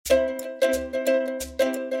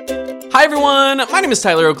Hi everyone, my name is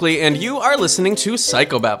Tyler Oakley, and you are listening to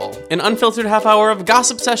Psychobabble, an unfiltered half hour of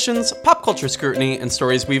gossip sessions, pop culture scrutiny, and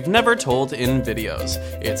stories we've never told in videos.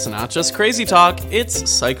 It's not just crazy talk, it's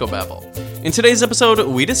Psychobabble. In today's episode,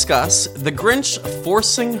 we discuss the Grinch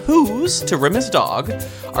forcing Who's to rim his dog,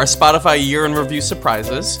 our Spotify year in review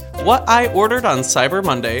surprises, what I ordered on Cyber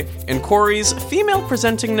Monday, and Corey's female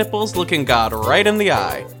presenting nipples looking God right in the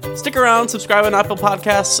eye. Stick around, subscribe on Apple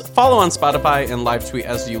Podcasts, follow on Spotify, and live tweet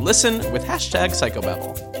as you listen with hashtag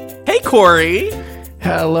Psychobabble. Hey, Corey!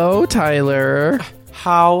 Hello, Tyler.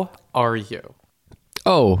 How are you?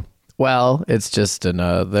 Oh, well, it's just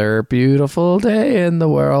another beautiful day in the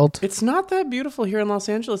world. It's not that beautiful here in Los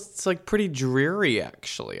Angeles. It's like pretty dreary,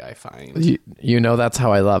 actually, I find. You know that's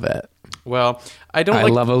how I love it. Well, I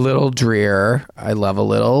love a little drear. I love a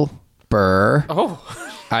little burr. Oh.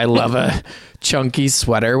 I love a chunky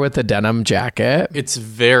sweater with a denim jacket. It's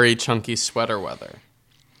very chunky sweater weather.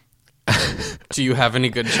 Do you have any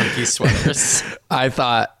good chunky sweaters? I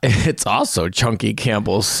thought it's also chunky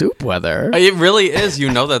Campbell's soup weather. It really is. You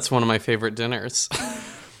know that's one of my favorite dinners.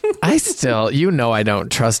 I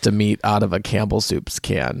don't trust a meat out of a Campbell Soups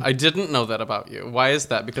can. I didn't know that about you. Why is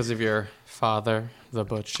that? Because of your father, the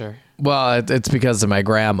butcher? Well, it's because of my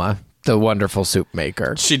grandma, the wonderful soup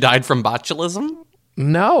maker. She died from botulism?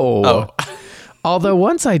 No. Oh. Although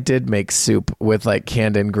once I did make soup with like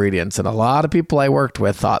canned ingredients, and a lot of people I worked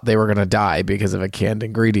with thought they were going to die because of a canned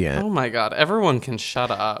ingredient. Oh my God. Everyone can shut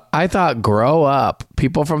up. I thought, grow up.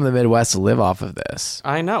 People from the Midwest live off of this.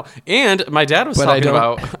 I know. And my dad was talking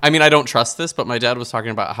about, I don't trust this, but my dad was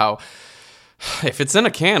talking about how if it's in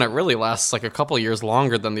a can, it really lasts like a couple years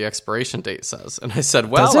longer than the expiration date says. And I said,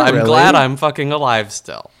 well, I'm glad I'm fucking alive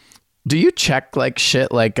still. Do you check like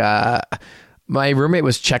shit like, my roommate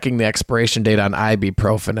was checking the expiration date on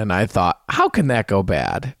ibuprofen, and I thought, how can that go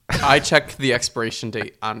bad? I check the expiration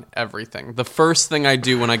date on everything. The first thing I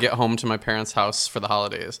do when I get home to my parents' house for the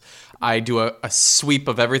holidays, I do a sweep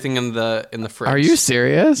of everything in the fridge. Are you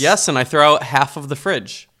serious? Yes, and I throw out half of the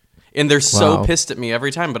fridge. And they're so pissed at me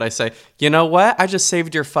every time, but I say, you know what? I just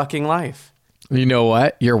saved your fucking life. You know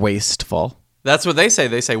what? You're wasteful. That's what they say.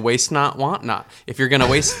 They say, waste not, want not. If you're going to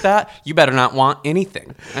waste that, you better not want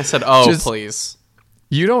anything. I said, please.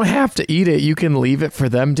 You don't have to eat it. You can leave it for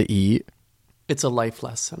them to eat. It's a life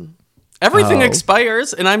lesson. Everything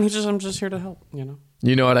expires, and I'm just here to help, you know?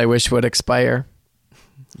 You know what I wish would expire?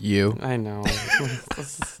 You. I know.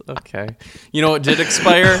 Okay. You know what did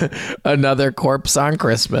expire? Another corpse on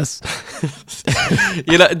Christmas.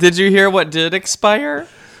 Did you hear what did expire?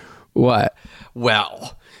 What?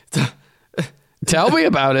 Well... Tell me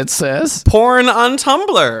about it, sis. Porn on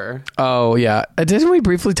Tumblr. Oh, yeah. Didn't we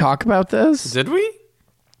briefly talk about this? Did we?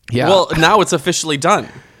 Yeah. Well, now it's officially done.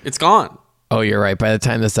 It's gone. Oh, you're right. By the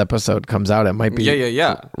time this episode comes out, it might be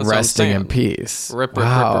resting in peace. Rip.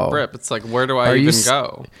 It's like, where do I even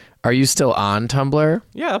go? Are you still on Tumblr?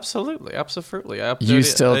 Yeah, absolutely. You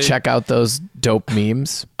still check out those dope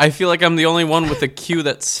memes? I feel like I'm the only one with a queue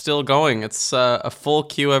that's still going. It's a full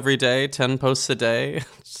queue every day, 10 posts a day.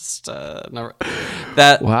 Just never,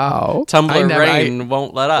 that Tumblr rain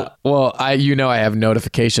won't let up. Well, I have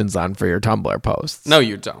notifications on for your Tumblr posts. No,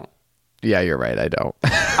 you don't. Yeah, you're right. I don't.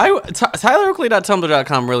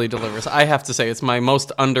 TylerOakley.tumblr.com really delivers. I have to say, it's my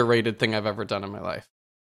most underrated thing I've ever done in my life.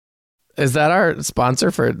 Is that our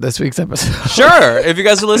sponsor for this week's episode? Sure. If you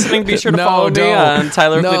guys are listening, be sure to follow me on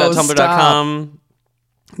TylerOakley.tumblr.com.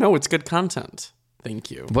 No, it's good content.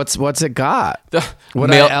 Thank you. What's it got?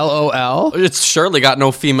 LOL? It's surely got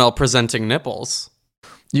no female presenting nipples.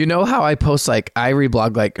 You know how I post I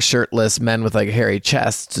reblog shirtless men with hairy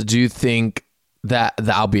chests? Do you think that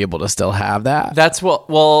I'll be able to still have that? That's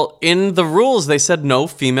well, in the rules they said no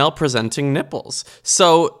female presenting nipples.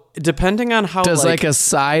 So depending on how does a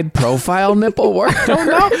side profile nipple work?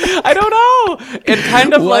 I don't know. It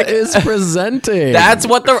kind of what is presenting? That's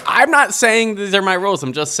what I'm not saying these are my rules.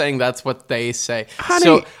 I'm just saying that's what they say. Honey,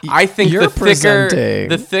 so I think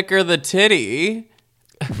the thicker the titty.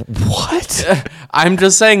 What? I'm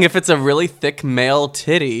just saying if it's a really thick male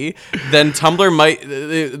titty, then Tumblr might,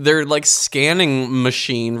 they're scanning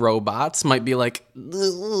machine robots might be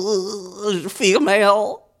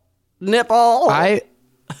female nipple.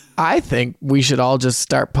 I think we should all just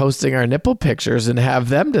start posting our nipple pictures and have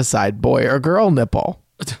them decide boy or girl nipple.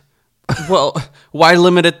 Well, why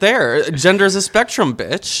limit it there? Gender's a spectrum,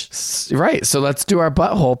 bitch. Right. So let's do our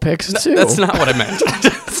butthole pics too. That's not what I meant.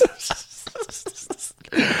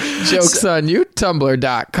 Joke's on you.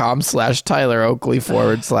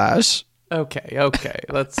 Tumblr.com/TylerOakley /. Okay.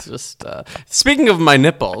 Let's just, speaking of my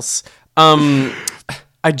nipples,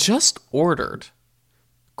 I just ordered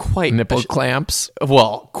quite Nipple clamps.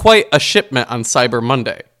 quite a shipment on Cyber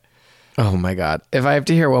Monday. Oh my God. If I have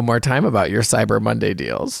to hear one more time about your Cyber Monday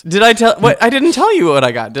deals. Did I tell what I didn't tell you what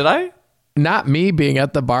I got, did I? Not me being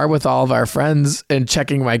at the bar with all of our friends and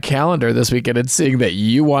checking my calendar this weekend and seeing that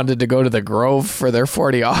you wanted to go to the Grove for their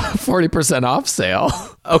 40% off sale.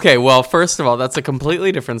 Okay, well, first of all, that's a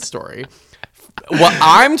completely different story. What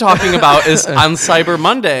I'm talking about is on Cyber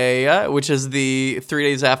Monday, which is the 3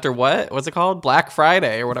 days after what's it called? Black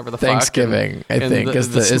Friday or whatever the Thanksgiving, fuck. I think,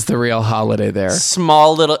 is the real holiday there.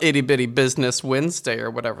 Small little itty bitty business Wednesday or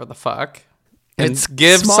whatever the fuck. And It's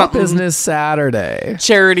Small Business Saturday.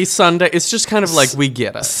 Charity Sunday. It's just kind of like we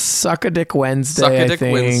get it. Suck a Dick Wednesday, Suck a I Dick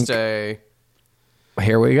think. Wednesday.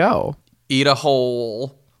 Here we go. Eat a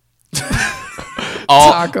hole.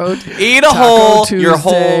 Taco Eat a hole Tuesday. your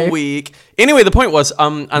whole week. Anyway, the point was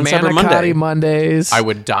on Cyber Monday. Mondays. I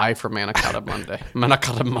would die for Manicotti Monday.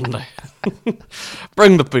 Manicotti Monday.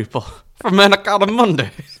 Bring the people for Manicotti Monday.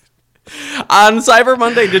 On Cyber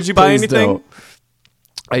Monday, did you buy Please anything? don't.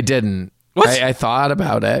 I didn't. What? I thought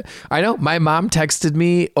about it. I know my mom texted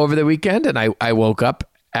me over the weekend, and I woke up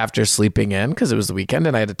after sleeping in because it was the weekend,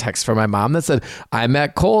 and I had a text from my mom that said, I'm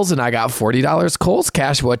at Kohl's and I got $40 Kohl's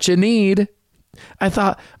cash. What you need? I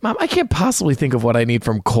thought, Mom, I can't possibly think of what I need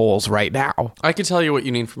from Kohl's right now. I could tell you what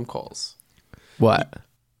you need from Kohl's. What?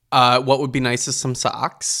 What would be nice is some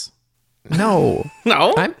socks. No.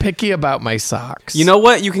 No? I'm picky about my socks. You know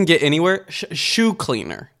what you can get anywhere? Shoe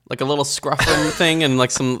cleaner. Like a little scruffum thing and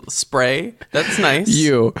like some spray. That's nice.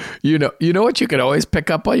 You know what you can always pick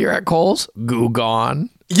up while you're at Kohl's? Goo Gone.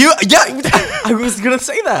 Yeah, I was going to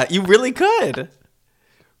say that. You really could.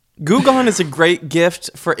 Goo Gone is a great gift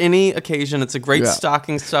for any occasion. It's a great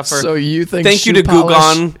stocking stuffer. So you think Thank you to Goo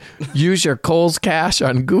Gone. Use your Kohl's cash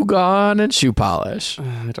on Goo Gone and shoe polish.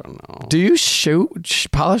 I don't know. Do you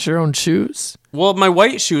polish your own shoes? Well, my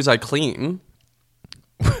white shoes I clean.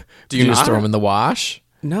 Do you just not? throw them in the wash?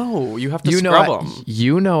 No, you have to scrub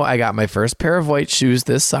them. I got my first pair of white shoes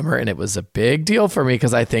this summer, and it was a big deal for me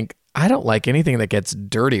because I think I don't like anything that gets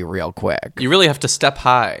dirty real quick. You really have to step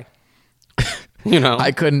high. You know,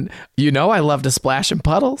 I couldn't. I love to splash in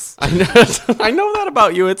puddles. I know that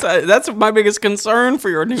about you. That's my biggest concern for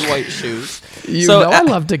your new white shoes. I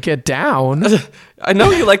love to get down. I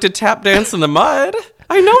know you like to tap dance in the mud.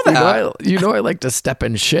 I know that. I like to step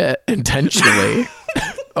in shit intentionally.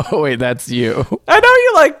 Oh wait, that's you. I know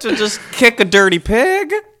you like to just kick a dirty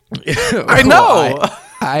pig. I know.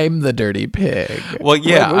 I'm the dirty pig. Well,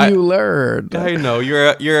 yeah. What will you learn? I know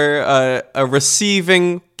you're a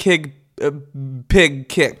receiving pig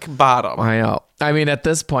kick bottom. I know. I mean, at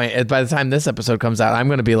this point, by the time this episode comes out, I'm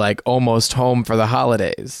going to be like almost home for the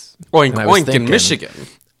holidays. Oink oink in Michigan.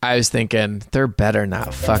 I was thinking there better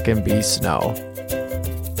not fucking be snow.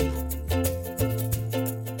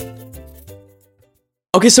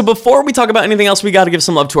 Okay, so before we talk about anything else, we got to give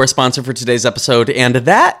some love to our sponsor for today's episode, and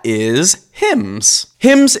that is Hims.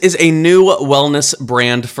 Hims is a new wellness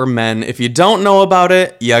brand for men. If you don't know about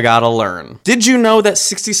it, you gotta learn. Did you know that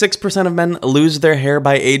 66% of men lose their hair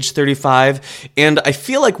by age 35? And I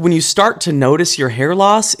feel like when you start to notice your hair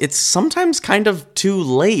loss, it's sometimes kind of too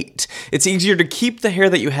late. It's easier to keep the hair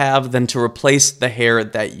that you have than to replace the hair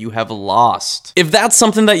that you have lost. If that's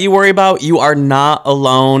something that you worry about, you are not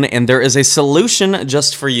alone, and there is a solution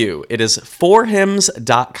just for you. It is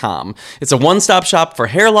forhims.com. It's a one-stop shop for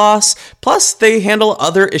hair loss, plus they handle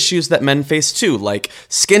other issues that men face too, like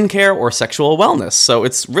skincare or sexual wellness. So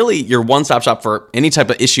it's really your one-stop shop for any type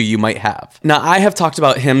of issue you might have. Now, I have talked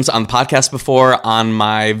about Hims on the podcast before, on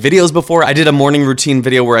my videos before. I did a morning routine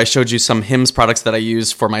video where I showed you some Hims products that I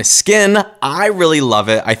use for my skin. I really love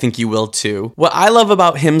it. I think you will too. What I love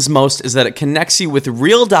about Hims most is that it connects you with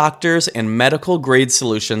real doctors and medical grade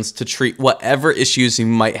solutions to treat whatever issues you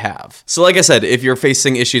might have. So like I said, if you're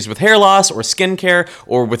facing issues with hair loss or skincare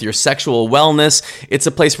or with your sexual wellness, it's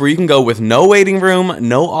a place where you can go with no waiting room,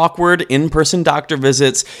 no awkward in-person doctor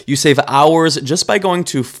visits. You save hours just by going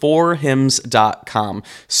to forhims.com.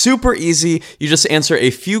 Super easy. You just answer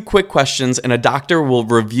a few quick questions and a doctor will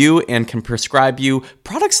review and can prescribe you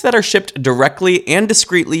products that are shipped directly and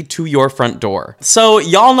discreetly to your front door. So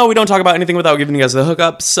y'all know we don't talk about anything without giving you guys the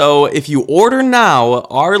hookup. So if you order now,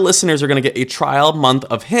 our listeners are going to get a trial month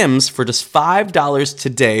of Hims for just $5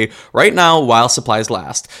 today, right now while supplies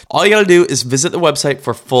last. All you got to do is visit the website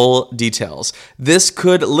for full details. This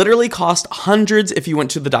could literally cost hundreds if you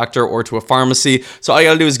went to the doctor or to a pharmacy. So all you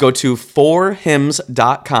got to do is go to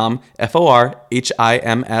forhims.com,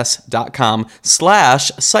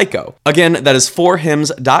 forhims.com/psycho. Again, that is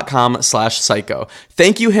forhims.com/psycho.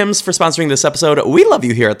 Thank you, Hims, for sponsoring this episode. We love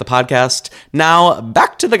you here at the podcast. Now,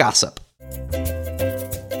 back to the gossip.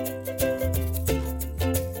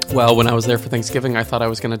 Well, when I was there for Thanksgiving, I thought I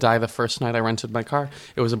was going to die the first night I rented my car.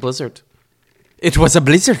 It was a blizzard. It was a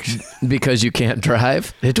blizzard. Because you can't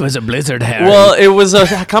drive? It was a blizzard, Harry. Well, it was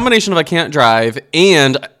a combination of I can't drive,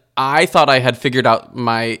 and I thought I had figured out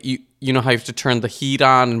my... You know how you have to turn the heat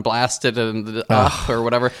on and blast it and up or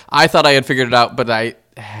whatever? I thought I had figured it out, but I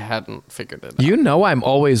hadn't figured it out. You know I'm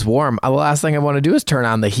always warm. The last thing I want to do is turn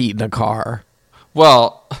on the heat in a car.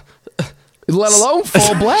 Well... Let alone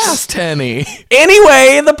full blast, Henny.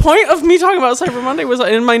 Anyway, the point of me talking about Cyber Monday was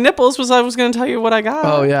in my nipples was I was going to tell you what I got.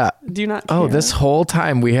 Oh, yeah. Do you not care? Oh, this whole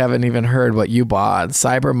time we haven't even heard what you bought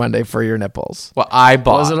Cyber Monday for your nipples. Well, I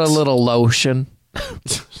bought... Was it a little lotion?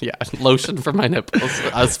 Yeah, lotion for my nipples.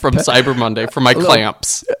 That's from Cyber Monday for my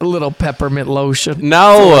clamps. A little peppermint lotion.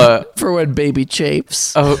 No. For when baby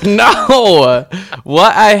chafes. Oh, no.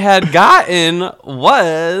 What I had gotten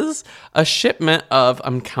was a shipment of,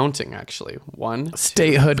 I'm counting actually, 1,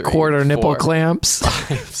 Statehood 2, 3, quarter 4, nipple clamps.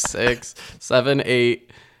 5, 6, 7,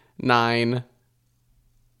 8, 9,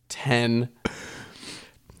 10.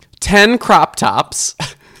 10 crop tops.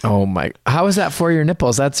 Oh my! How is that for your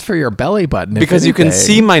nipples? That's for your belly button. Because you can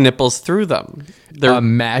see my nipples through them. They're a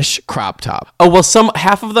mesh crop top. Oh, well,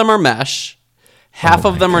 half of them are mesh, half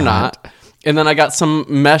of them are not. And then I got some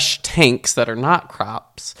mesh tanks that are not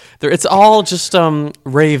crops. It's all just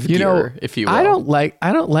rave gear, if you will. I don't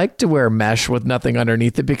like to wear mesh with nothing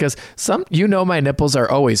underneath it because my nipples are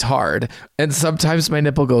always hard, and sometimes my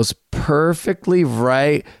nipple goes perfectly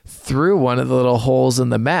right through one of the little holes in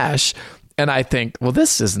the mesh. And I think, well,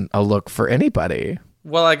 this isn't a look for anybody.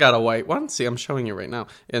 Well, I got a white one. See, I'm showing you right now.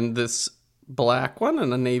 And this black one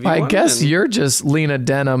and a navy one. I guess you're just Lena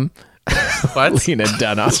Dunham. What? Lena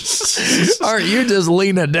Dunham. Aren't you just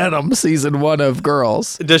Lena Dunham, season 1 of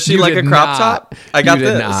Girls? Does she like a crop top? I got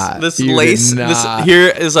this lace. Here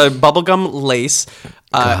is a bubblegum lace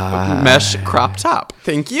mesh crop top.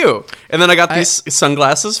 Thank you. And then I got these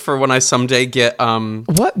sunglasses for when I someday get...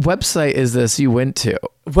 What website is this you went to?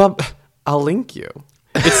 Well... I'll link you.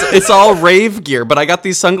 It's all rave gear, but I got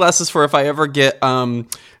these sunglasses for if I ever get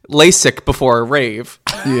LASIK before a rave.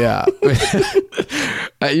 Yeah.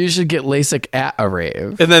 You should get LASIK at a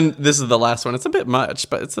rave. And then this is the last one. It's a bit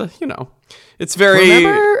much, but it's it's very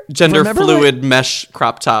gender fluid mesh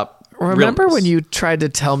crop top. Remember when you tried to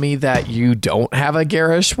tell me that you don't have a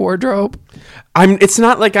garish wardrobe? It's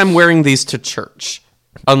not like I'm wearing these to church.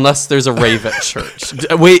 Unless there's a rave at church.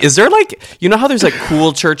 Wait, is there how there's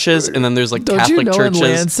cool churches and then there's Catholic churches? In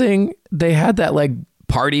Lansing, they had that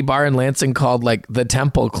party bar in Lansing called the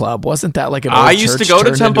Temple Club. Wasn't that an old I used to go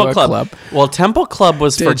to Temple Club. Well, Temple Club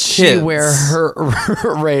was for kids. Did she wear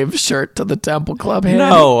her rave shirt to the Temple Club? Handy?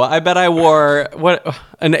 No, I bet I wore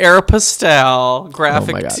an Aeropostale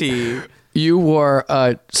graphic tee. You wore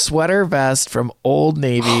a sweater vest from Old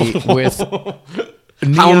Navy with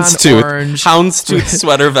Houndstooth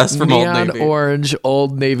sweater vest from Old Navy. Neon orange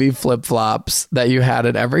Old Navy flip-flops that you had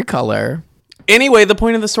in every color. Anyway, the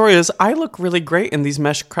point of the story is I look really great in these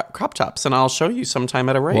mesh crop tops, and I'll show you sometime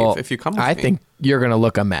at a rave if you come with me. I think you're going to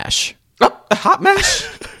look a mesh. Oh, a hot mesh?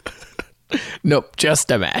 Nope, just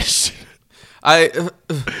a mesh. Are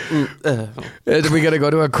we going to go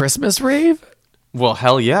to a Christmas rave? Well,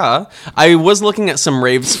 hell yeah. I was looking at some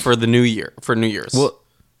raves for the New Year's. Well,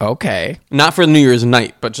 okay. Not for New Year's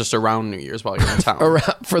night, but just around New Year's while you're in town.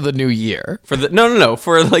 For the new year. No.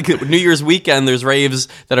 For New Year's weekend, there's raves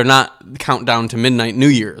that are not countdown to midnight New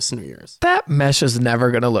Year's. That mesh is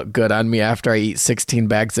never going to look good on me after I eat 16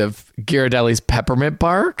 bags of Ghirardelli's peppermint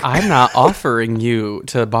bark. I'm not offering you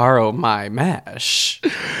to borrow my mesh.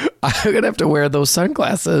 I'm going to have to wear those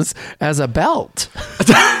sunglasses as a belt.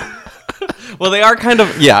 Well, they are kind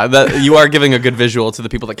of, that you are giving a good visual to the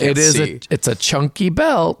people that can't see. It's a chunky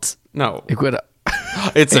belt. No.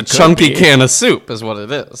 It's a chunky can of soup is what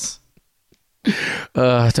it is.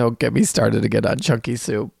 Don't get me started again on chunky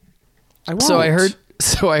soup. I won't.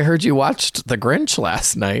 So I heard you watched The Grinch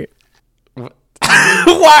last night. What?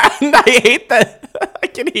 I hate that. I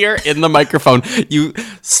can hear in the microphone you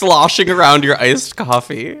sloshing around your iced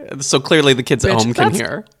coffee. So clearly the kids at home can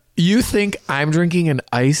hear. You think I'm drinking an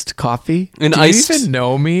iced coffee? Do you even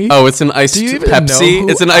know me? Oh, it's an iced Pepsi.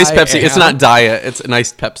 It's an iced Pepsi. It's not diet. It's an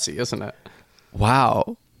iced Pepsi, isn't it?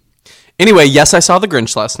 Wow. Anyway, yes, I saw The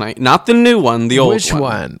Grinch last night. Not the new one, the old one. Which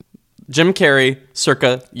one? Jim Carrey,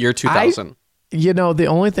 circa year 2000. The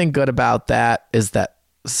only thing good about that is that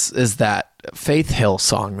Faith Hill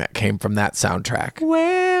song that came from that soundtrack.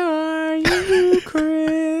 Where are you,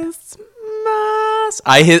 Christmas?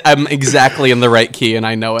 I'm exactly in the right key, and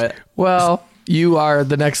I know it. Well, you are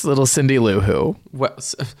the next little Cindy Lou Who. Well,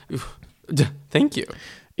 thank you.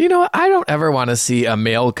 You know what? I don't ever want to see a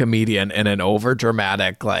male comedian in an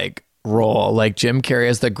overdramatic like role, like Jim Carrey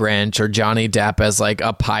as the Grinch or Johnny Depp as like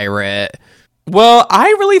a pirate. Well, I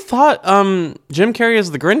really thought Jim Carrey as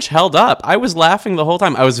the Grinch held up. I was laughing the whole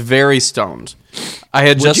time. I was very stoned. I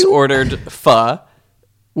had just ordered pho.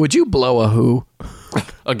 Would you blow a who?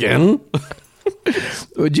 Again?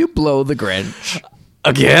 Would you blow the Grinch?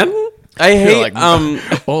 Again? I hate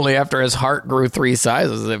only after his heart grew 3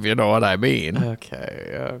 sizes, if you know what I mean. Okay,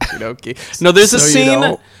 okie dokie. No, there's a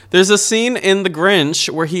scene. There's a scene in The Grinch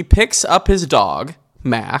where he picks up his dog,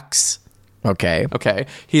 Max. Okay.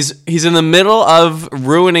 He's in the middle of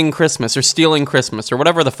ruining Christmas or stealing Christmas or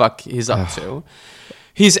whatever the fuck he's up to.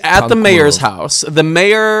 He's at the mayor's house. The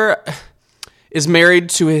mayor is married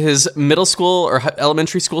to his middle school or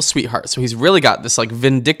elementary school sweetheart, so he's really got this like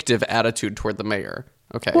vindictive attitude toward the mayor.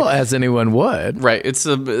 Okay. Well, as anyone would. Right. He's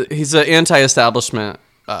an anti-establishment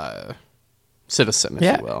citizen,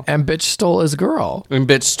 if you will. And bitch stole his girl. And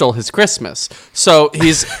bitch stole his Christmas. So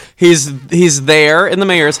he's there in the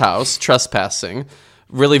mayor's house, trespassing,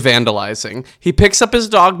 really vandalizing. He picks up his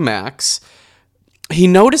dog Max. He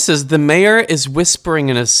notices the mayor is whispering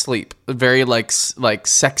in his sleep, very like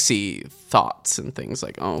sexy thoughts and things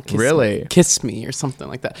like, "Oh, kiss me," or something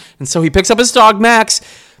like that. And so he picks up his dog Max.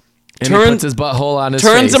 And he puts his butthole on his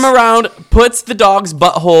face. Turns him around, puts the dog's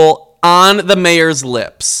butthole on the mayor's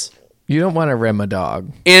lips. You don't want to rim a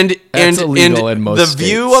dog. That's illegal in most states. The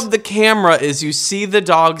view of the camera is you see the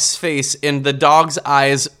dog's face and the dog's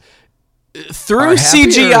eyes through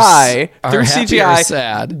CGI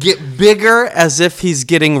sad. Get bigger as if he's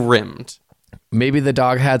getting rimmed. Maybe the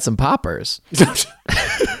dog had some poppers.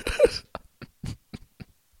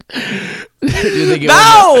 Do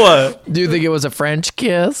you think it was a French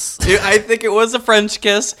kiss? I think it was a French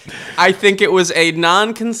kiss. I think it was a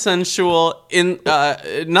non-consensual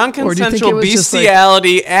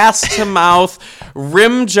bestiality, ass to mouth,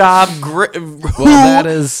 rim job. That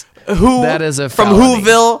is a felony. From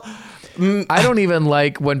Whoville. I don't even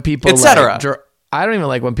like when people etc. I don't even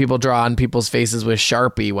like when people draw on people's faces with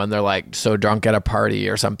Sharpie when they're like so drunk at a party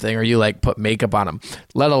or something, or you like put makeup on them,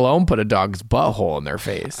 let alone put a dog's butthole in their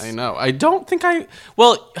face. I know. I don't think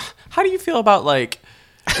well, how do you feel about like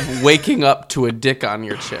waking up to a dick on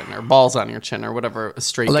your chin or balls on your chin or whatever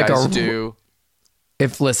straight guys do?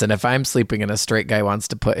 If I'm sleeping and a straight guy wants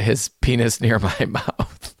to put his penis near my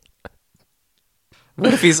mouth.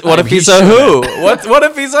 What if he's a who? What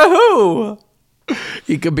if he's a who?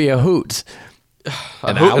 He could be a hoot.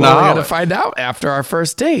 And we're going to find out after our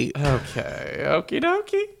first date. Okay, okie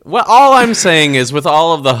dokie. Well, all I'm saying is with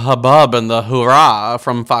all of the hubbub and the hurrah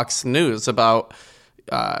from Fox News about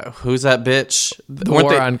who's that bitch? The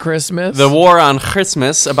war on Christmas. The war on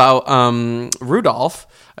Christmas about Rudolph.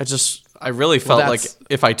 I really felt like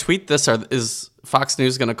if I tweet this, is Fox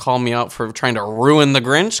News going to call me out for trying to ruin the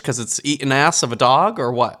Grinch because it's eating ass of a dog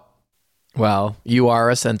or what? Well, you are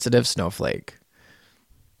a sensitive snowflake.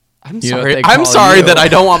 I'm sorry that I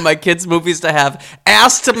don't want my kids' movies to have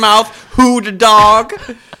ass to mouth, who to dog.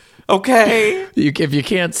 Okay. If you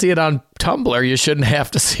can't see it on Tumblr, you shouldn't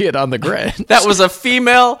have to see it on the Grinch. That was a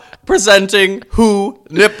female presenting who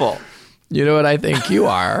nipple. You know what I think you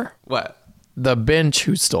are? What? The bench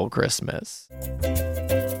who stole Christmas.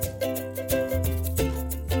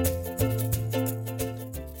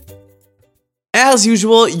 As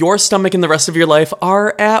usual, your stomach and the rest of your life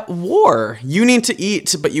are at war. You need to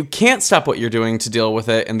eat, but you can't stop what you're doing to deal with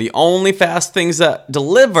it, and the only fast things that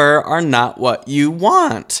deliver are not what you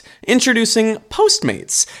want. Introducing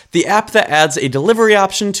Postmates, the app that adds a delivery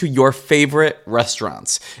option to your favorite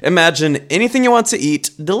restaurants. Imagine anything you want to eat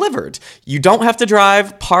delivered. You don't have to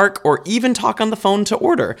drive, park, or even talk on the phone to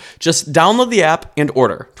order. Just download the app and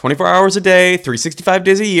order. 24 hours a day, 365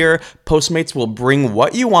 days a year, Postmates will bring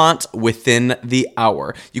what you want within the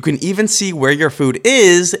hour. You can even see where your food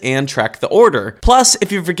is and track the order. Plus,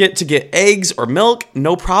 if you forget to get eggs or milk,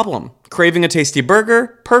 no problem. Craving a tasty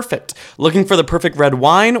burger? Perfect. Looking for the perfect red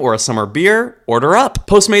wine or a summer beer? Order up.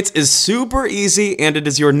 Postmates is super easy, and it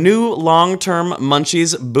is your new long-term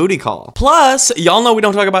Munchies booty call. Plus, y'all know we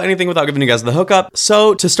don't talk about anything without giving you guys the hookup.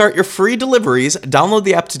 So to start your free deliveries, download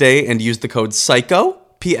the app today and use the code PSYCHO.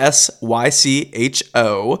 PSYCHO.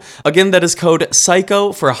 Again, that is code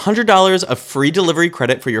PSYCHO for $100 of free delivery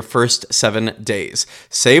credit for your first 7 days.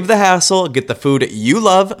 Save the hassle, get the food you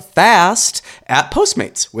love fast at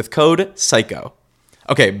Postmates with code PSYCHO.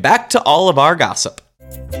 Okay, back to all of our gossip.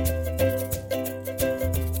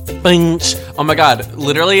 Oh my God,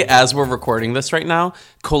 literally as we're recording this right now,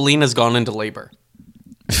 Colleen has gone into labor.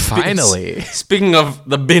 Finally. Speaking of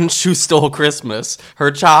the bitch who stole Christmas,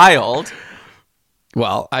 her child...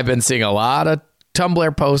 Well, I've been seeing a lot of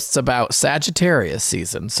Tumblr posts about Sagittarius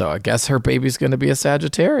season, so I guess her baby's going to be a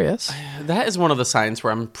Sagittarius. That is one of the signs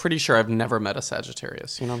where I'm pretty sure I've never met a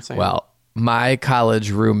Sagittarius. You know what I'm saying? Well, my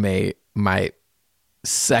college roommate, my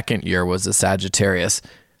second year was a Sagittarius,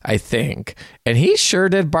 I think, and he sure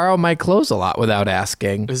did borrow my clothes a lot without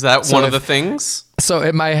asking. Is that one of the things? So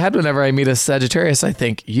in my head, whenever I meet a Sagittarius, I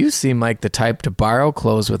think, you seem like the type to borrow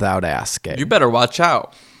clothes without asking. You better watch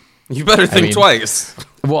out. You better think twice.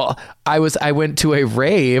 Well, I went to a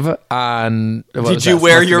rave on... Did you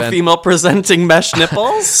wear your female presenting mesh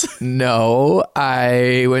nipples? No,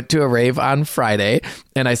 I went to a rave on Friday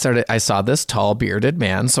and I saw this tall bearded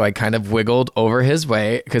man. So I kind of wiggled over his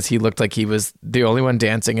way because he looked like he was the only one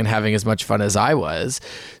dancing and having as much fun as I was.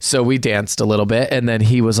 So we danced a little bit and then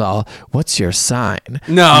he was all, "What's your sign?"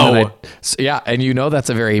 No. And you know, that's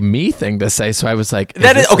a very me thing to say. So I was like,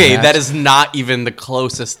 that is not even the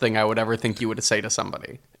closest thing I would ever think you would say to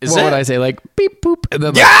somebody. What would I say? Like, beep, boop, and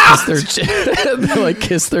then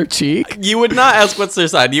kiss their cheek? You would not ask what's their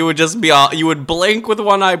sign. You would just be all, you would blink with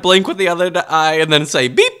one eye, blink with the other eye, and then say,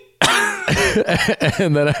 beep.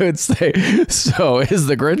 And then I would say, "So is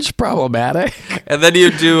the Grinch problematic?" And then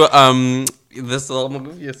you do this little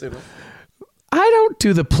movie. I don't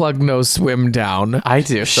do the plug nose swim down. I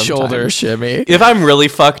do sometimes. Shoulder shimmy. If I'm really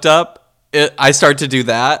fucked up, I start to do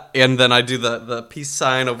that, and then I do the peace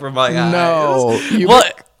sign over my eyes. No,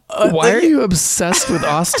 why are you obsessed with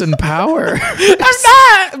Austin Powers? I'm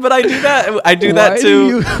not, but I do that. I do that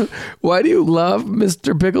too. Why do you love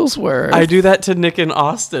Mr. Bigglesworth? I do that to Nick and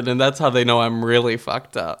Austin, and that's how they know I'm really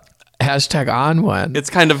fucked up. Hashtag on one. It's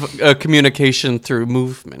kind of a communication through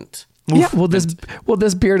movement. Yeah, well,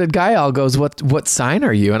 this bearded guy all goes, what sign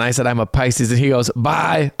are you? And I said, "I'm a Pisces," and he goes,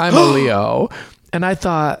 "Bye, I'm a Leo." And I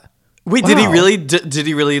thought, wait, wow. Did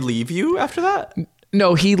he really leave you after that?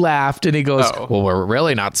 No, he laughed and he goes, "Well, we're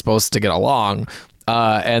really not supposed to get along."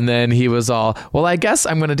 And then he was all, "Well, I guess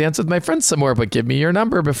I'm going to dance with my friends some more, but give me your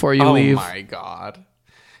number before you leave." Oh my God.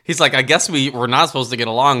 He's like, "I guess we're not supposed to get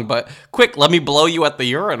along, but quick, let me blow you at the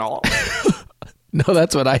urinal." No,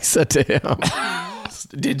 that's what I said to him.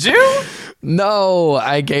 Did you? No,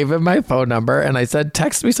 I gave him my phone number and I said,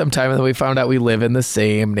 "Text me sometime." And then we found out we live in the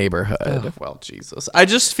same neighborhood. Oh, well, Jesus. I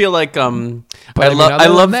just feel like I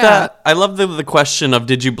love that. I love the question of,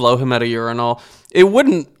 did you blow him at a urinal? It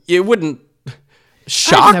wouldn't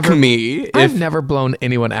shock me. I've never blown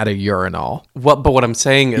anyone at a urinal. But what I'm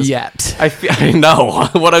saying is, yet. I know.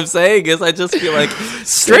 What I'm saying is, I just feel like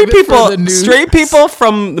straight people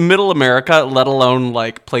from Middle America, let alone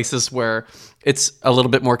like places where it's a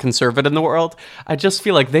little bit more conservative in the world, I just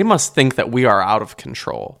feel like they must think that we are out of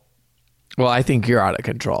control. Well, I think you're out of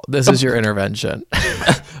control. This is your intervention.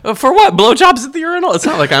 For what? Blowjobs at the urinal? It's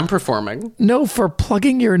not like I'm performing. No, for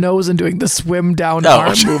plugging your nose and doing the swim down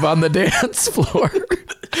arm move on the dance floor.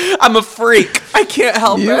 I'm a freak. I can't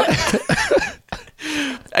help it.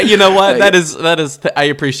 You know what? That is. I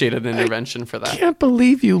appreciate an intervention for that. I can't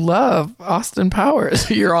believe you love Austin Powers.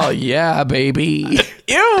 You're all, "Yeah, baby."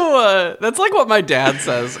 Ew. That's like what my dad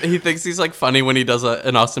says. He thinks he's like funny when he does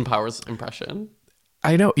an Austin Powers impression.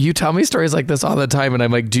 I know. You tell me stories like this all the time, and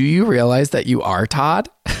I'm like, "Do you realize that you are Todd?"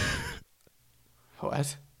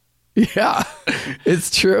 What? Yeah,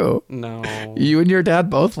 it's true. No. You and your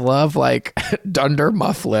dad both love like Dunder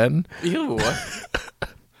Mifflin. Ew.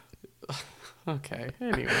 Okay,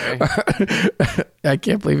 anyway. I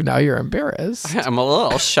can't believe now you're embarrassed. I'm a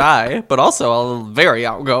little shy, but also very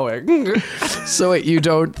outgoing. So wait, you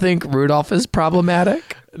don't think Rudolph is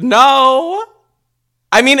problematic? No.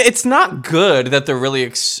 I mean, it's not good that they're really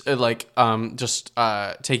just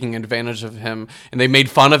taking advantage of him, and they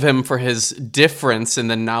made fun of him for his difference, and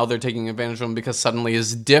then now they're taking advantage of him because suddenly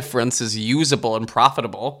his difference is usable and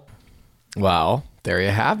profitable. Well, there you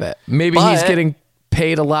have it. Maybe he's getting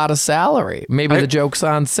paid a lot of salary. Maybe the joke's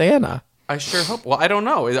on Santa. I sure hope. Well, I don't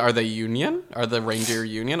know. Are they union? Are the reindeer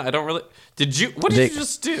union? I don't really. What did you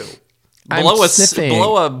just do? Blow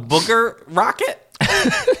a booger rocket?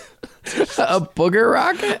 A booger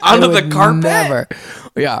rocket? Onto the carpet? Never.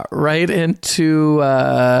 Yeah, right into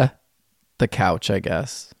the couch, I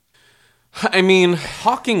guess. I mean,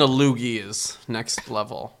 hawking a loogie is next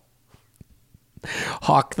level.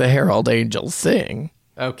 Hawk the Herald Angels sing.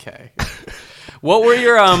 Okay. What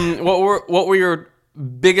were your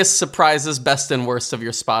biggest surprises, best and worst of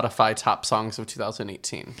your Spotify top songs of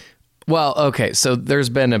 2018? Well, okay, so there's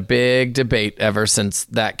been a big debate ever since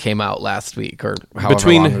that came out last week, or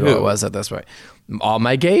however long ago it was at this point. All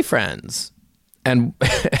my gay friends and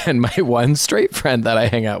my one straight friend that I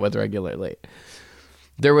hang out with regularly.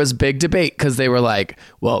 there was big debate because they were like,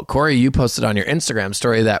 well, Corey, you posted on your Instagram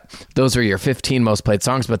story that those are your 15 most played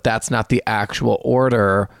songs, but that's not the actual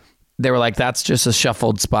order. They were like, that's just a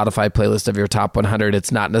shuffled Spotify playlist of your top 100.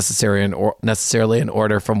 It's not necessarily in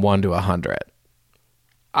order from 1 to 100.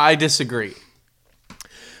 I disagree.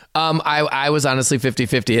 I was honestly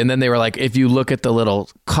 50-50. And then they were like, if you look at the little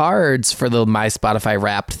cards for the My Spotify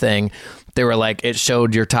Wrapped thing, they were like, it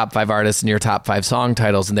showed your top 5 artists and your top 5 song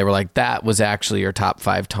titles. And they were like, that was actually your top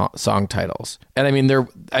 5 song titles. And I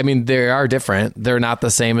mean, they are different. They're not the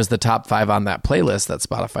same as the top 5 on that playlist that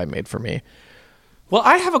Spotify made for me. Well,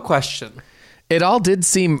 I have a question. It all did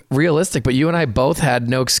seem realistic, but you and I both had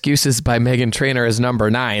No Excuses by Meghan Trainor as number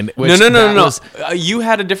 9. Which No. You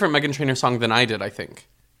had a different Meghan Trainor song than I did, I think.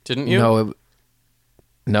 Didn't you?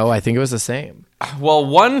 No, I think it was the same. Well,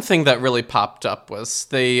 one thing that really popped up was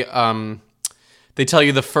they tell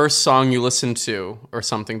you the first song you listened to or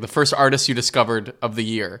something, the first artist you discovered of the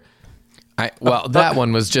year. That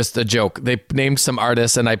one was just a joke. They named some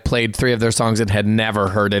artists, and I played 3 of their songs and had never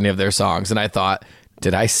heard any of their songs. And I thought,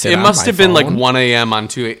 did I sit on my phone? It must have been like 1 a.m. on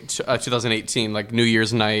 2018, like New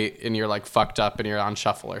Year's night, and you're like fucked up and you're on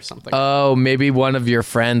shuffle or something. Oh, maybe one of your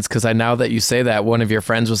friends, because now that you say that, one of your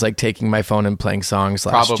friends was like taking my phone and playing songs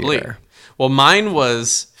last year. Well, mine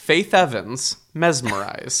was Faith Evans,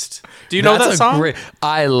 Mesmerized. Do you know that song?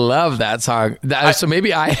 I love that song. So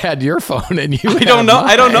maybe I had your phone and you I don't know. Mine.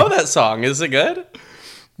 I don't know that song. Is it good?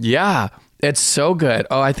 Yeah, it's so good.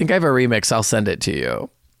 Oh, I think I have a remix. I'll send it to you.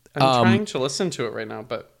 I'm trying to listen to it right now,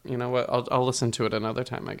 but you know what? I'll listen to it another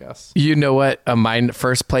time, I guess. You know what my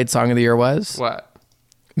first played song of the year was? What?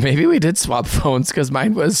 Maybe we did swap phones because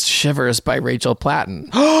mine was Shivers by Rachel Platten.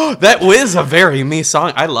 That was a very me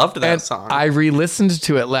song. I loved that song. I re-listened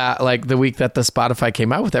to it like the week that the Spotify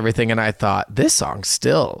came out with everything, and I thought, this song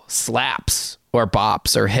still slaps or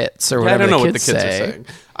bops or hits or whatever. I don't know what the kids are saying.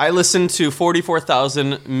 I listened to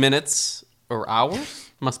 44,000 minutes or hours?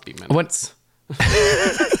 Must be minutes.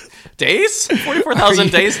 Days? 44,000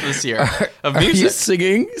 days this year of music. Are you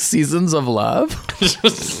singing Seasons of Love?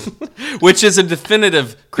 Which is a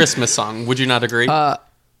definitive Christmas song. Would you not agree?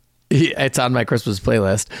 It's on my Christmas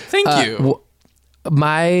playlist. Thank you.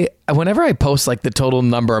 Whenever I post like the total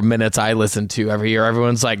number of minutes I listen to every year,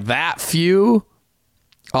 everyone's like, that few?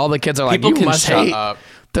 All the kids are like, you must hate. Up.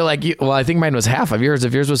 They're like, I think mine was half of yours.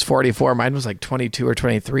 If yours was 44, mine was like 22 or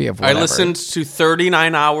 23 of whatever. I listened to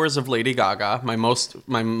 39 hours of Lady Gaga, my most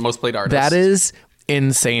played artist. That is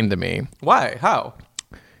insane to me. Why? How?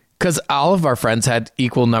 Because all of our friends had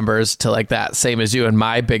equal numbers to like that, same as you. And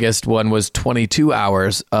my biggest one was 22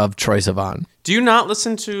 hours of Troye Sivan. Do you not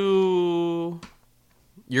listen to...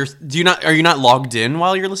 Are you not logged in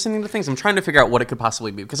while you're listening to things? I'm trying to figure out what it could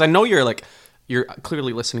possibly be. Because I know you're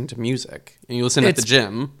clearly listening to music and you listen at the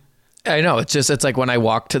gym. I know. It's like when I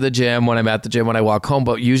walk to the gym, when I'm at the gym, when I walk home.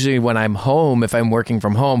 But usually when I'm home, if I'm working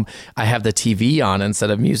from home, I have the TV on instead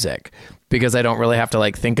of music because I don't really have to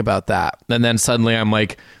like think about that. And then suddenly I'm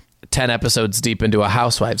like 10 episodes deep into a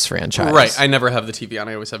Housewives franchise. Right. I never have the TV on.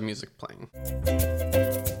 I always have music playing.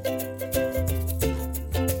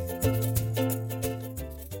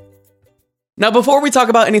 Now, before we talk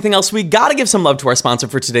about anything else, we gotta give some love to our sponsor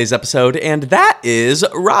for today's episode, and that is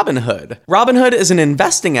Robinhood. Robinhood is an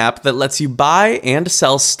investing app that lets you buy and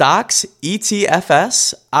sell stocks,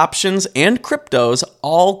 ETFs, options, and cryptos,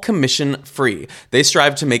 all commission-free. They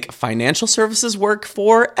strive to make financial services work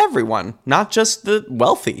for everyone, not just the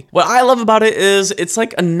wealthy. What I love about it is it's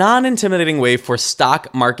like a non-intimidating way for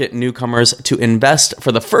stock market newcomers to invest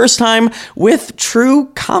for the first time with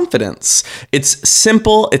true confidence. It's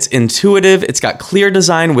simple, it's intuitive, it's got clear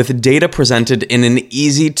design with data presented in an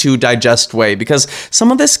easy to digest way because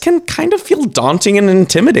some of this can kind of feel daunting and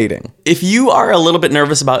intimidating. If you are a little bit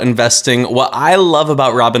nervous about investing, what I love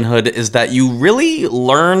about Robinhood is that you really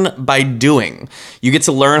learn by doing. You get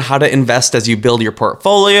to learn how to invest as you build your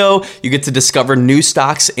portfolio, you get to discover new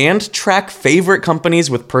stocks and track favorite companies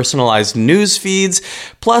with personalized news feeds.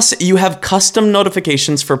 Plus, you have custom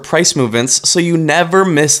notifications for price movements so you never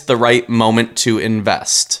miss the right moment to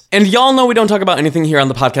invest. And y'all know we don't talk about anything here on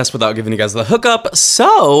the podcast without giving you guys the hookup.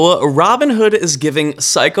 So Robinhood is giving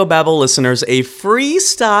Psychobabble listeners a free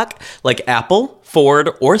stock like Apple,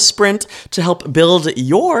 Ford, or Sprint to help build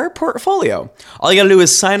your portfolio. All you gotta do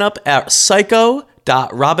is sign up at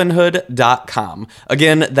psycho.robinhood.com.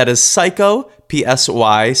 Again, that is psycho,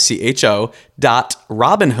 Psycho,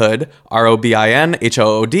 .robinhood,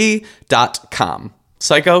 ROBINHOOD.com.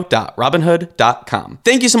 psycho.robinhood.com.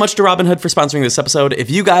 Thank you so much to Robinhood for sponsoring this episode. If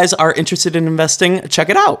you guys are interested in investing, check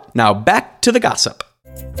it out. Now back to the gossip.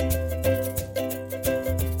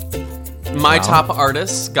 My top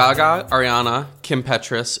artists, Gaga, Ariana, Kim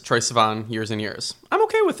Petras, Troye Sivan, Years and Years. I'm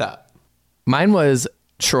okay with that. Mine was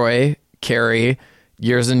Troy, Carrie,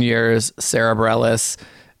 Years and Years, Sarah Bareilles,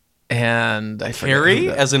 and I forget Carrie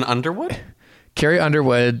as in Underwood? Carrie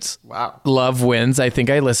Underwood's Wow. Love Wins. I think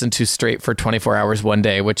I listened to straight for 24 hours one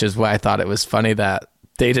day, which is why I thought it was funny that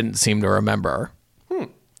they didn't seem to remember.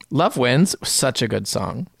 Love Wins, such a good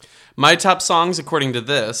song. My top songs, according to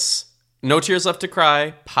this, No Tears Left to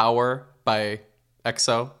Cry, Power by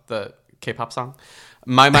EXO, the K-pop song.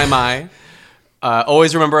 My,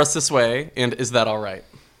 Always Remember Us This Way, and Is That All Right?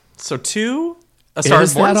 So two A Star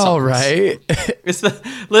Is Born that songs. all right?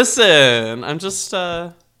 Listen, I'm just...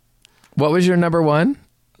 What was your number one?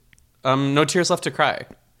 No Tears Left to Cry.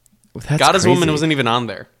 That's God is a Woman crazy. wasn't even on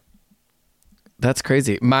there. That's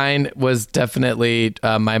crazy. Mine was definitely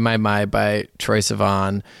My by Troye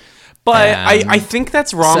Sivan. But And I think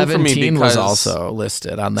that's wrong for me 17 because... was also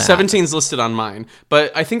listed on that. 17's listed on mine.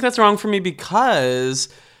 But I think that's wrong for me because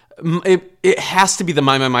it has to be the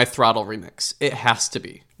My Throttle remix. It has to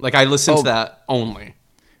be. Like, I listen to that only.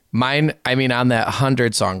 Mine, I mean, on that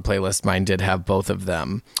 100 song playlist, mine did have both of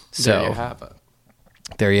them. So There you have it.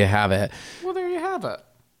 there you have it. Well, there you have it.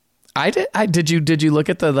 Did you look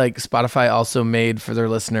at the, like, Spotify also made for their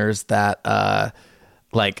listeners that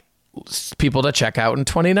like people to check out in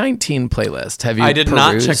 2019 playlist? Have you I did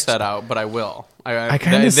not check perused? that out, but I will. I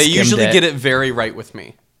kinda They usually skimmed it. get it very right with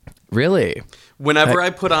me. Really? Whenever I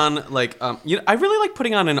put on, like, I really like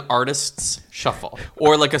putting on an artist's shuffle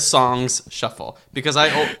or like a song's shuffle because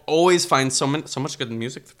I always find so much good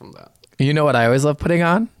music from that. You know what I always love putting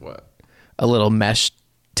on? What? A little mesh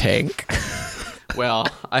tank. Well,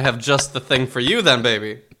 I have just the thing for you then,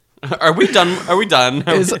 baby. Are we done?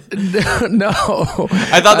 No.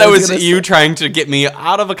 I thought that was you trying to get me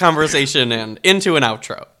out of a conversation and into an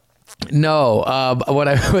outro. No, what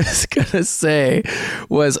I was gonna say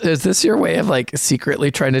was, is this your way of, like, secretly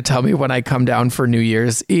trying to tell me when I come down for New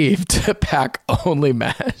Year's Eve to pack only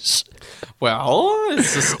mesh? Well,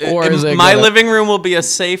 it's just, Or is it my gonna- living room will be a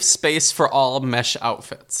safe space for all mesh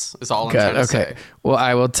outfits. Is all I'm trying to say. Well,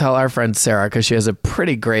 I will tell our friend Sarah because she has a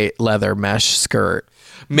pretty great leather mesh skirt.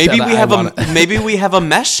 Maybe that we I have wanna- maybe we have a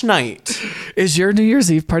mesh night. Is your New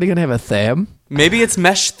Year's Eve party gonna have a theme? Maybe it's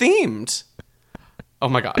mesh themed. Oh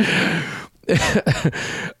my god. Yeah,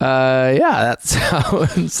 that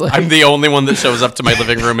sounds like I'm the only one that shows up to my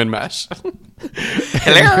living room in mesh.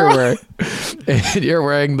 Hello. you're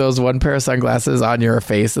wearing those one pair of sunglasses on your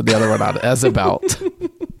face and the other one on as a belt.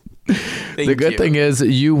 The good thing is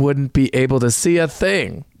you wouldn't be able to see a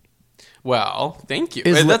thing. Well, thank you.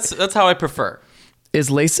 Is That's how I prefer. Is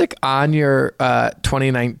LASIK on your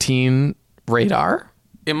 2019 radar?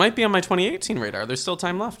 It might be on my 2018 radar. There's still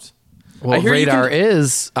time left. Well, hear you radar can-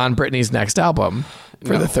 is on Britney's next album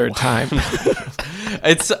for the third time.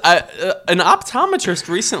 It's an optometrist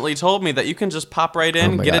recently told me that you can just pop right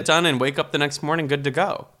in, my get God. it done, and wake up the next morning good to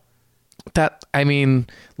go.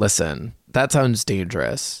 Listen, that sounds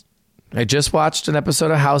dangerous. I just watched an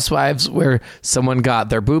episode of Housewives where someone got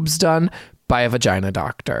their boobs done by a vagina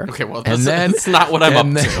doctor. Okay, well, that's not what I'm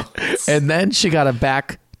up to. And then she got a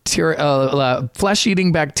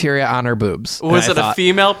flesh-eating bacteria on her boobs. And Was I it a thought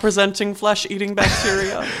female presenting flesh-eating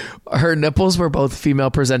bacteria? her nipples were both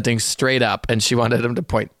female presenting straight up, and she wanted them to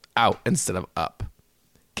point out instead of up.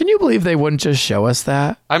 Can you believe they wouldn't just show us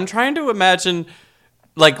that I'm trying to imagine,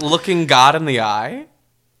 like, looking God in the eye.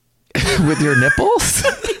 with your nipples?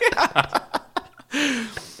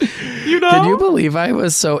 You know? Can you believe I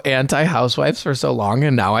was so anti-Housewives for so long,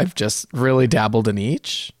 and now I've just really dabbled in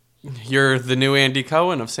each? You're the new Andy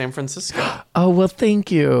Cohen of San Francisco. Oh, well,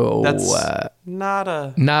 thank you. That's not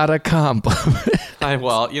a... Not a compliment.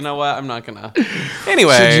 Well, you know what? I'm not gonna...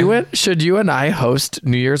 Anyway. Should you and I host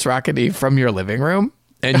New Year's Rockin' Eve from your living room?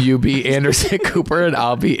 And you be Anderson Cooper and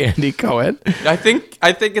I'll be Andy Cohen? I think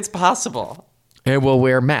it's possible. And we'll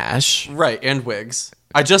wear MASH. Right, and wigs.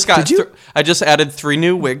 I just added 3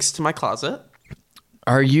 new wigs to my closet.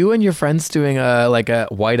 Are you and your friends doing a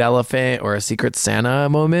white elephant or a Secret Santa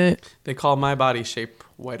moment? They call my body shape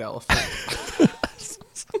white elephant.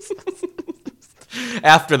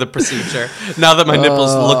 After the procedure. Now that my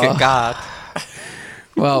nipples look at God.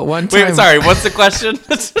 Well, one time... Wait, sorry, what's the question?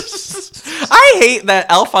 I hate that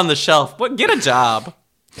Elf on the Shelf. Get a job.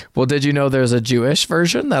 Well, did you know there's a Jewish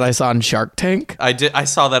version that I saw on Shark Tank? I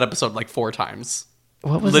saw that episode like 4 times.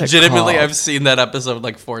 What was Legitimately, it called? I've seen that episode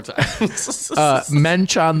like 4 times.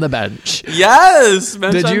 Mensch on the Bench. Yes,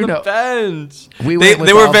 Mensch Did on you the know- bench. We They went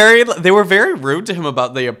with were all- they were very rude to him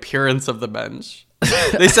about the appearance of the bench.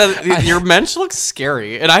 They said your mensch looks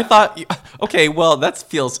scary, and I thought, okay, well that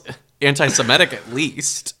feels anti-Semitic at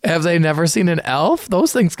least. Have they never seen an elf?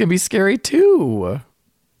 Those things can be scary too.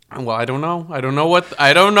 Well, I don't know. I don't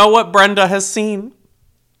know what Brenda has seen.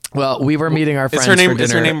 Well, we were meeting our friends for dinner.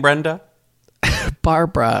 Is her name Brenda?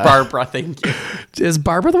 Barbara. Barbara, thank you. Is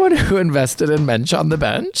Barbara the one who invested in Mensch on the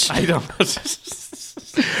Bench? I don't know.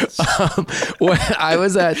 When I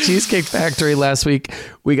was at Cheesecake Factory last week,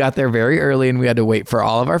 we got there very early and we had to wait for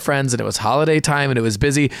all of our friends, and it was holiday time and it was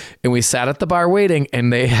busy, and we sat at the bar waiting,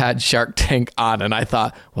 and they had Shark Tank on, and I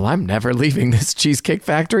thought, well, I'm never leaving this Cheesecake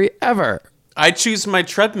Factory ever. I choose my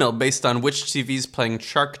treadmill based on which TV's playing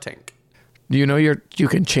Shark Tank. You know you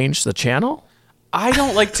can change the channel? I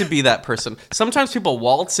don't like to be that person. Sometimes people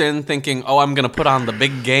waltz in thinking, oh, I'm going to put on the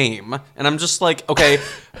big game. And I'm just like, okay,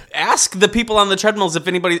 ask the people on the treadmills if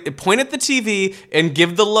anybody, point at the TV and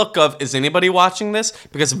give the look of, is anybody watching this?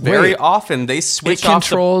 Because very often they switch off. It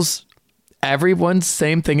controls everyone's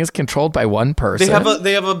same thing is controlled by one person.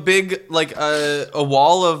 They have a big, like a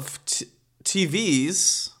wall of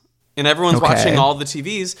TVs. And everyone's watching all the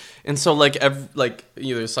TVs, and so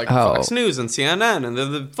there's Fox News and CNN, and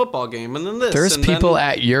then the football game, and then this. There's people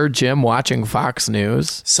at your gym watching Fox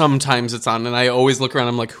News. Sometimes it's on, and I always look around.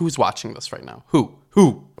 I'm like, who's watching this right now? Who?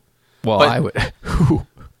 Well, I would. Who?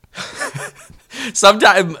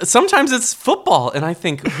 Sometimes it's football, and I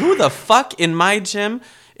think, who the fuck in my gym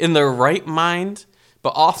in their right mind?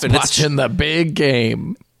 But often it's watching the big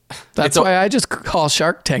game. That's why I just call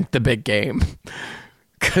Shark Tank the big game.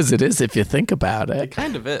 Because it is, if you think about it. It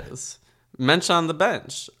kind of is. Mensch on the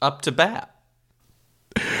Bench, up to bat.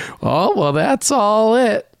 Oh, well, that's all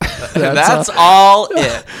it. That's all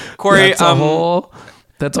it. Corey, that's a whole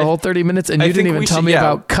 30 minutes, and you didn't even tell me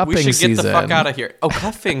about cuffing season. We should get the fuck out of here. Oh,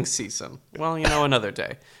 cuffing season. Well, another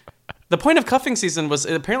day. The point of cuffing season was,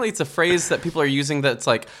 apparently it's a phrase that people are using that's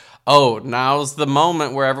like, oh, now's the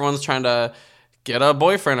moment where everyone's trying to get a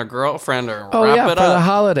boyfriend or girlfriend or wrap it up. For the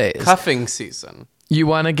holidays. Cuffing season. You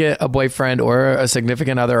want to get a boyfriend or a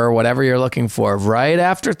significant other or whatever you're looking for right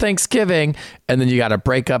after Thanksgiving, and then you got to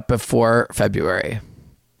break up before February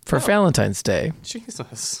for Valentine's Day.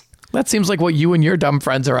 Jesus. That seems like what you and your dumb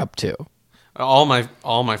friends are up to. All my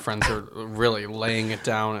friends are really laying it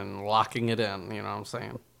down and locking it in, you know what I'm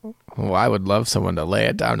saying? Well, I would love someone to lay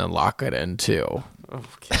it down and lock it in too.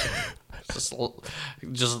 Okay.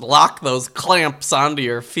 Just lock those clamps onto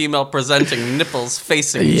your female presenting nipples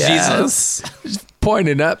facing Jesus.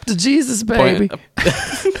 Pointing up to Jesus, baby.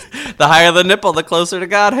 The higher the nipple, the closer to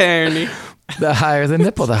God, Harry. The higher the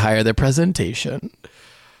nipple, the higher the presentation.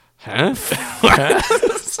 Huh?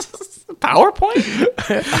 PowerPoint?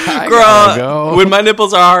 Girl, when my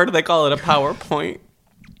nipples are hard, they call it a PowerPoint.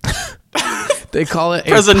 They call it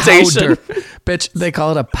presentation. Bitch, they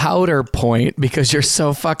call it a powder point because you're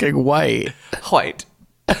so fucking white. White.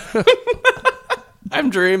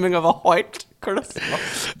 I'm dreaming of a white Curtis.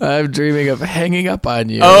 I'm dreaming of hanging up on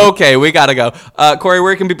you. Okay, we gotta go. Corey,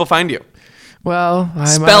 where can people find you? Well, I'm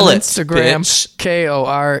Spell on it, Instagram. bitch.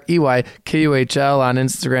 KOREYKUHL on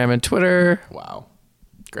Instagram and Twitter. Wow.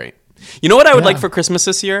 Great. You know what I would like for Christmas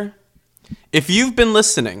this year? If you've been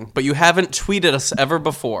listening, but you haven't tweeted us ever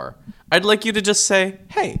before, I'd like you to just say,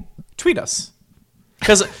 hey, tweet us.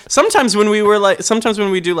 Because sometimes when we do use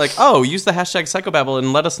the hashtag Psychobabble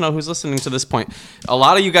and let us know who's listening to this point. A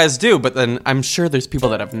lot of you guys do, but then I'm sure there's people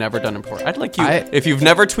that have never done it before. I'd like you, if you've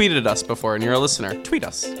never tweeted us before and you're a listener, tweet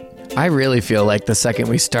us. I really feel like the second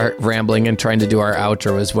we start rambling and trying to do our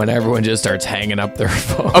outro is when everyone just starts hanging up their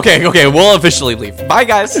phone. Okay, we'll officially leave. Bye,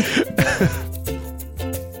 guys.